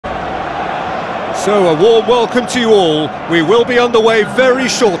So a warm welcome to you all. We will be underway very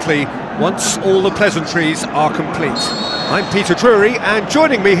shortly, once all the pleasantries are complete. I'm Peter Drury, and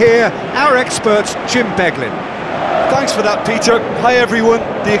joining me here, our expert, Jim Beglin. Thanks for that, Peter. Hi everyone.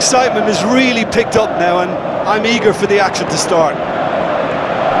 The excitement has really picked up now, and I'm eager for the action to start.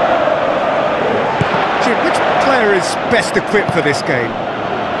 Jim, which player is best equipped for this game?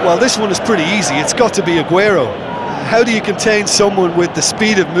 Well, this one is pretty easy. It's got to be Aguero. How do you contain someone with the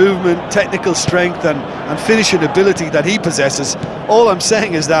speed of movement, technical strength and finishing ability that he possesses? All I'm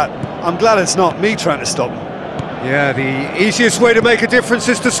saying is that I'm glad it's not me trying to stop him. Yeah, the easiest way to make a difference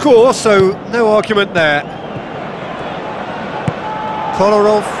is to score, so no argument there.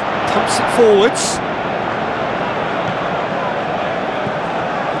 Kolarov pumps it forwards.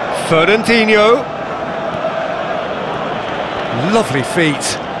 Fernandinho. Lovely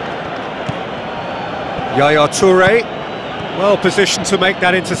feet. Yaya Toure, well positioned to make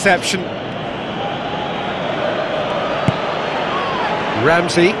that interception.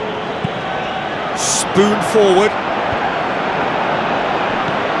 Ramsey, spoon forward.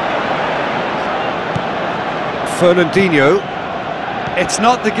 Fernandinho. It's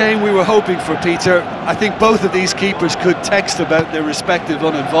not the game we were hoping for, Peter. I think both of these keepers could text about their respective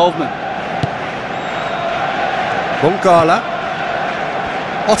uninvolvement. Bongala.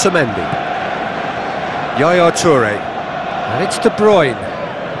 Otamendi. Yaya Toure, and it's De Bruyne.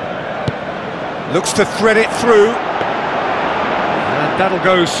 Looks to thread it through, and that'll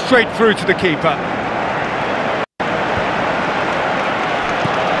go straight through to the keeper.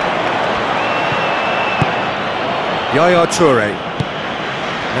 Yaya Toure.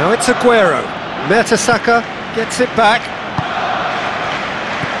 Now it's Aguero. Mertesacker gets it back.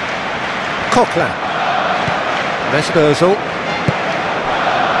 Coquelin. Mesut Ozil.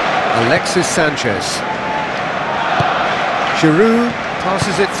 Alexis Sanchez. Giroud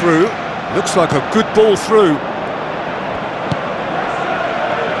passes it through. Looks like a good ball through.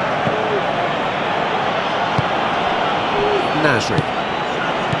 Nasri.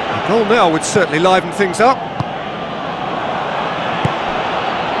 A goal now would certainly liven things up.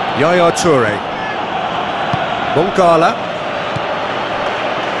 Yaya Toure. Bongala.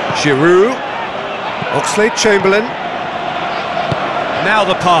 Giroud. Oxlade-Chamberlain. Now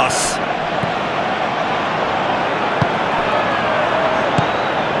the pass.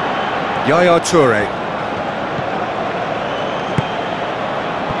 Yaya Toure.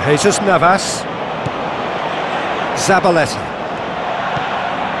 Jesus Navas. Zabaleta.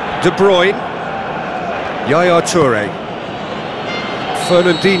 De Bruyne. Yaya Toure.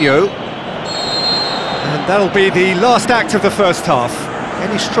 Fernandinho. And that'll be the last act of the first half.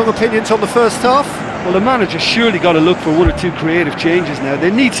 Any strong opinions on the first half? Well, the manager's surely got to look for one or two creative changes now. They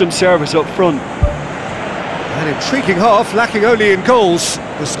need some service up front. An intriguing half, lacking only in goals.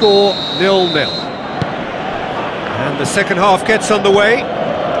 The score 0-0. And the second half gets underway.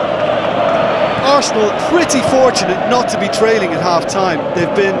 Arsenal pretty fortunate not to be trailing at half-time.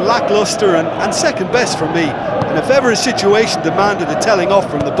 They've been lacklustre and second best for me. And if ever a situation demanded a telling off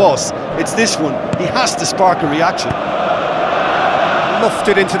from the boss, it's this one. He has to spark a reaction.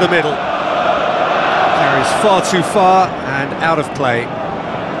 Lofted into the middle. Carries far too far and out of play.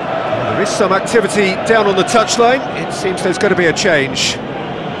 Well, there is some activity down on the touchline. It seems there's going to be a change.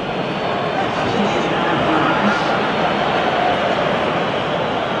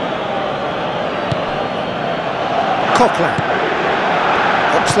 Coquelin.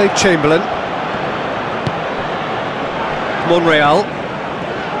 Oxlade-Chamberlain. Monreal.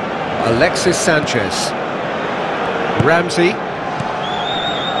 Alexis Sanchez. Ramsey.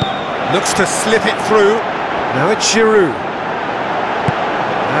 Looks to slip it through. Now it's Giroud.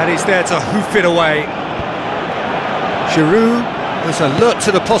 And he's there to hoof it away. Giroud was alert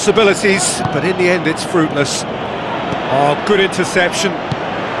to the possibilities, but in the end it's fruitless. Oh, good interception.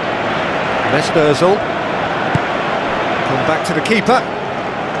 Mesut Ozil. Come back to the keeper.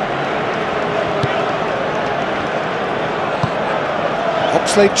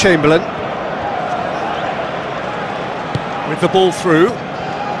 Oxlade-Chamberlain. With the ball through.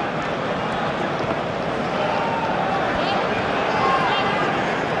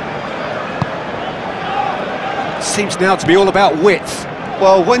 Seems now to be all about width.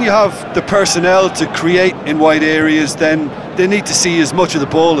 Well, when you have the personnel to create in wide areas, then they need to see as much of the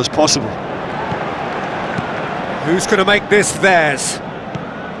ball as possible. Who's going to make this theirs?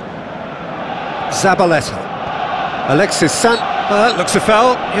 Zabaleta. Alexis looks a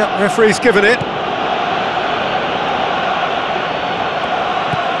foul. Yep, referee's given it.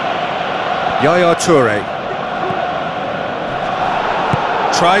 Yaya Toure.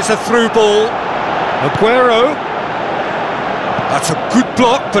 Tries a through ball. Aguero. That's a good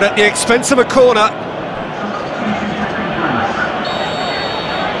block, but at the expense of a corner.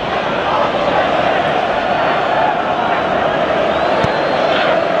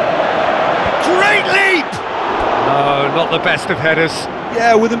 Great leap! No, not the best of headers.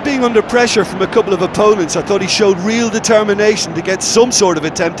 Yeah, with him being under pressure from a couple of opponents, I thought he showed real determination to get some sort of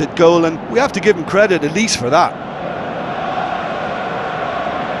attempt at goal, and we have to give him credit at least for that.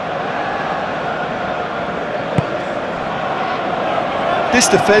 This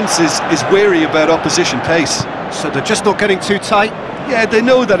defence is wary about opposition pace. So they're just not getting too tight? Yeah, they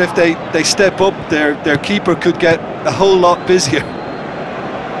know that if they step up, their keeper could get a whole lot busier.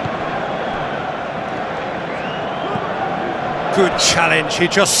 Good challenge, he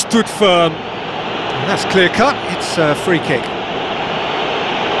just stood firm. That's clear cut, it's a free kick.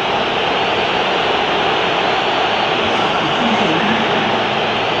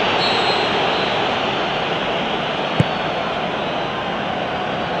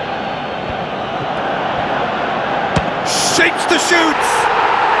 Shapes to shoot!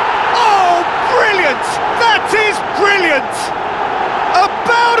 Oh, brilliant! That is brilliant!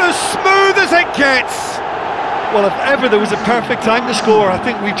 About as smooth as it gets! Well, if ever there was a perfect time to score, I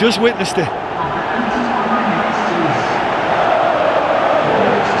think we just witnessed it.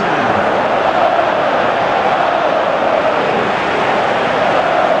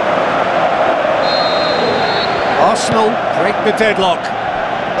 Arsenal break the deadlock.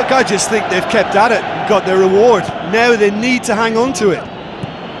 Look, I just think they've kept at it and got their reward. Now they need to hang on to it.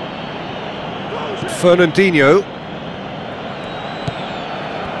 Fernandinho.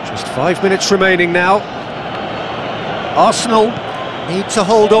 Just 5 minutes remaining now. Arsenal need to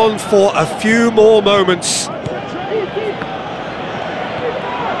hold on for a few more moments.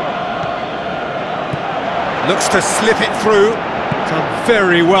 Looks to slip it through. Done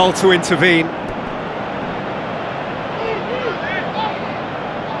very well to intervene.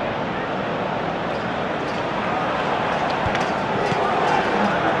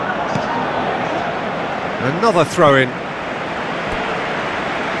 Another throw-in.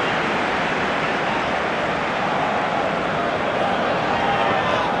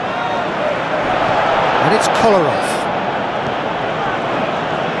 And it's Kolarov.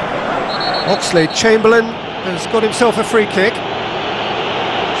 Oxlade-Chamberlain has got himself a free kick.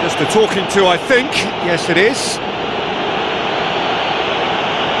 Just a talking to, I think. Yes, it is.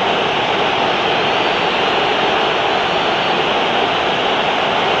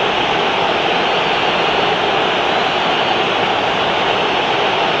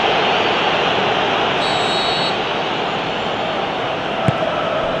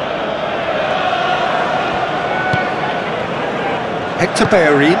 Hector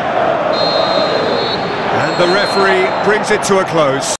Bellerin, and the referee brings it to a close.